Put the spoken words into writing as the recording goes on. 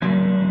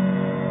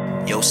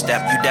Yo,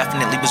 Step, you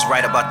definitely was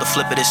right about the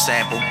flip of this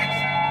sample.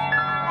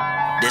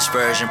 This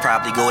version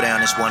probably go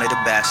down as one of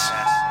the best.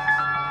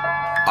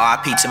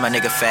 R.I.P to my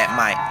nigga Fat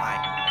Mike.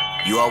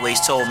 You always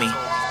told me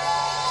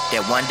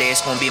that one day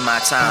it's gonna be my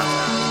time.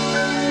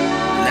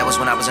 And that was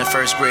when I was in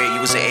first grade,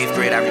 you was in 8th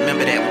grade. I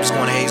remember that, we was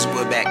going to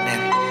Hazelwood back then.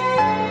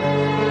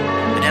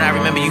 But then I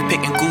remember you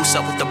picking Goose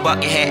up with the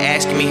bucket hat,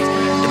 asking me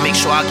to make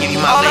sure I give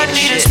you my latest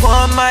shit. All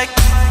I need is one mic.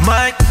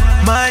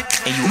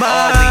 And you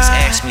always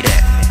ask me that.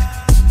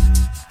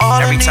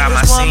 Every time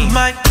I see you,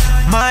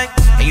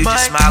 and you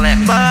just smile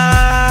at me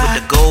with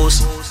the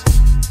goals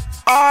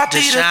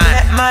just shine.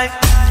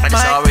 I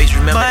just always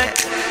remember that.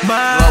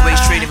 You always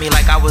treated me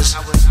like I was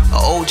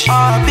a OG.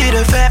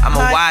 I'm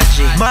a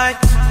YG,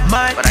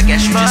 but I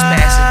guess you just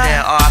passed it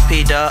there.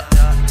 R.I.P. Dub.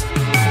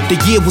 The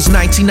year was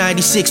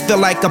 1996,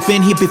 felt like I've been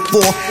here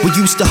before. We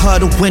used to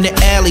huddle in the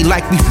alley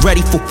like we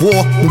ready for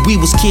war. When we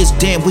was kids,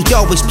 damn, we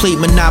always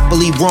played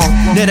Monopoly wrong.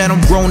 Now that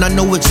I'm grown, I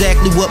know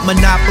exactly what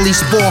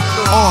Monopoly's for.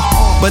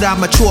 But I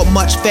matured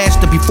much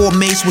faster before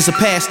Mace was a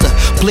pastor.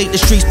 Played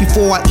the streets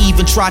before I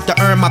even tried to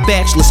earn my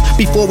bachelor's.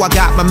 Before I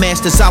got my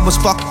master's, I was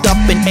fucked up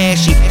and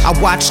ashy. I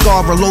watched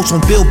Scar and Lowe's on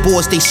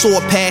billboards, they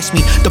soared past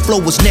me. The flow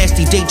was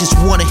nasty, they just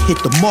wanna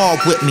hit the mall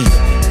with me.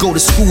 Go to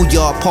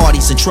schoolyard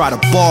parties and try to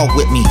ball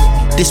with me.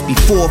 This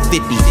before 50,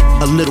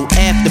 a little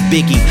after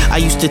Biggie. I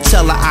used to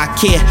tell her I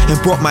care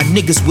and brought my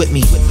niggas with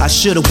me. I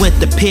should've went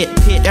to Pit,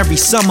 every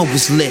summer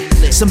was lit.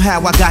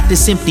 Somehow I got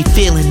this empty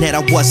feeling that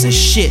I wasn't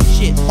shit.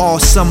 All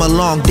summer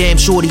long, damn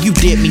shorty, you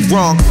did me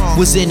wrong.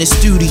 Was in the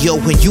studio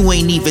and you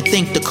ain't even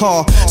think to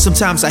call.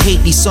 Sometimes I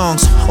hate these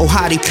songs, oh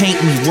how they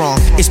paint me wrong.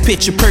 It's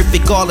picture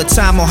perfect all the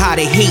time on how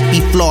they hate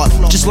me flawed.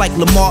 Just like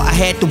Lamar, I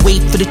had to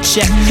wait for the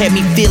check. Had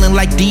me feeling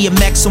like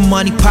DMX on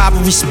money, power,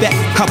 respect.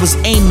 I was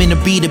aiming to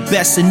be the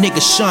best and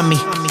niggas shun me.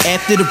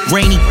 After the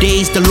rainy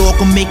days, the Lord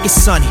gon' make it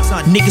sunny.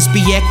 Niggas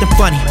be acting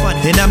funny,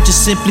 and I'm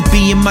just simply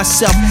being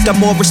myself. Got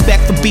more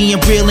respect for being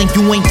real, and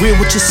you ain't real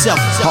with yourself.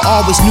 I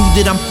always knew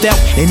that I'm felt,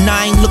 and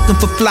I ain't looking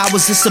for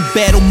flowers. It's a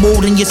battle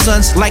more than your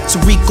sons like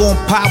Tariq on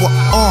power.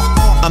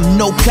 I'm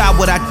no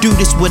coward, I do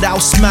this without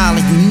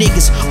smiling. You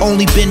niggas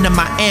only been to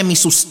Miami,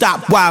 so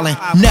stop wildin'.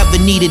 Never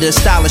needed a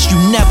stylist, you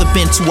never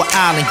been to an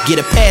island. Get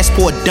a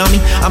passport, dummy,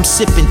 I'm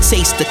sipping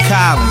Taste of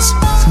Collins.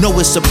 Know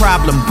it's a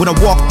problem when I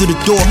walk through the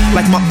door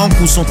like my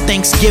uncles on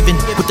Thanksgiving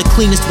with the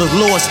cleanest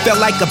velours. Felt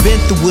like I've been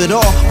through it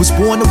all, was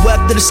born to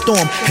weather the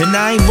storm. And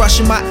I ain't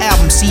rushing my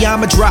album, see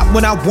I'ma drop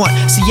when I want.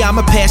 See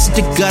I'ma pass it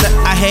to gutter,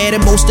 I had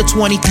it most of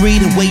 23.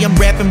 The way I'm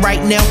rapping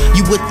right now,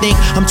 you would think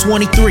I'm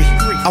 23.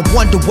 I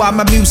wonder why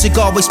my music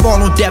always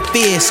fall on deaf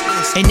ears.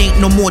 And ain't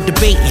no more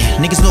debating,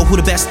 niggas know who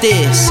the best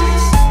is.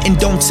 And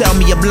don't tell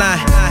me I'm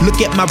lying, look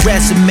at my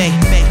resume.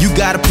 You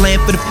got a plan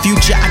for the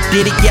future, I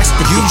did it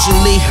yesterday.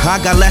 Usually, I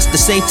got less to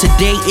say,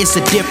 today is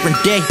a different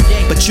day.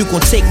 But you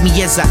gon' take me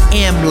as I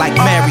am like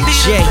Mary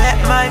J.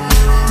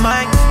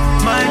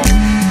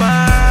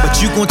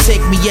 But you gon'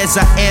 take me as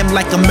I am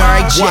like a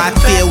Mary J. Why I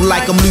feel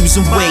like I'm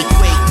losing weight.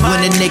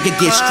 When a nigga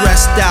gets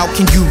stressed out,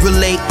 can you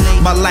relate?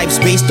 My life's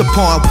based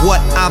upon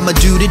what I'ma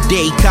do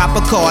today. Cop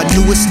a car,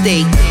 new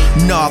estate.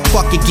 Nah,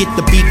 fuck it, get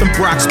the beef and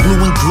Brock's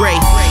blue and gray.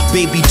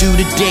 Baby, do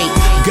the date,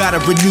 gotta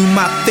renew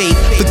my faith.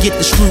 Forget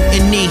the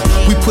scrutiny,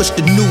 we push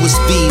the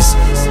newest V's.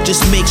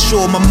 Just make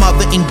sure my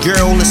mother and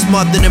girl is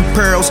smothered in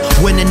pearls.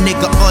 When a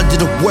nigga under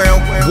the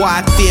world,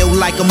 why I feel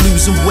like I'm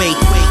losing weight.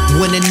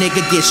 When a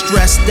nigga gets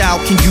stressed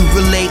out, can you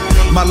relate?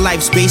 My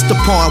life's based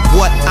upon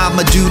what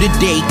I'ma do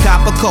today.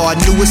 Cop a car,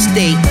 new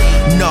estate.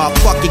 Nah,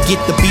 fuck it, get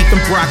the beef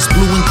and Brock's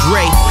blue and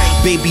gray.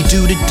 Baby,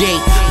 do the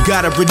date,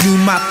 gotta renew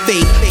my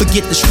faith.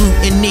 Forget the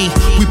scrutiny,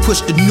 we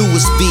push the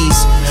newest V's.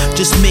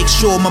 Just make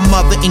sure my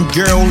mother and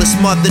girl is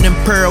smothered in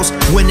pearls.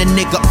 When a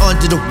nigga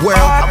under the world,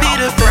 I'm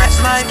on the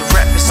presidents to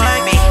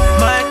represent me.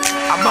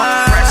 I'm on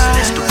the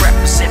presidents to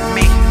represent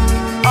me.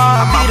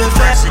 I'm on the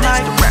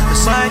presidents to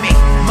represent me.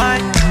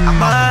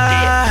 I'm on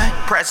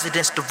the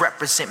presidents to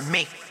represent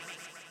me.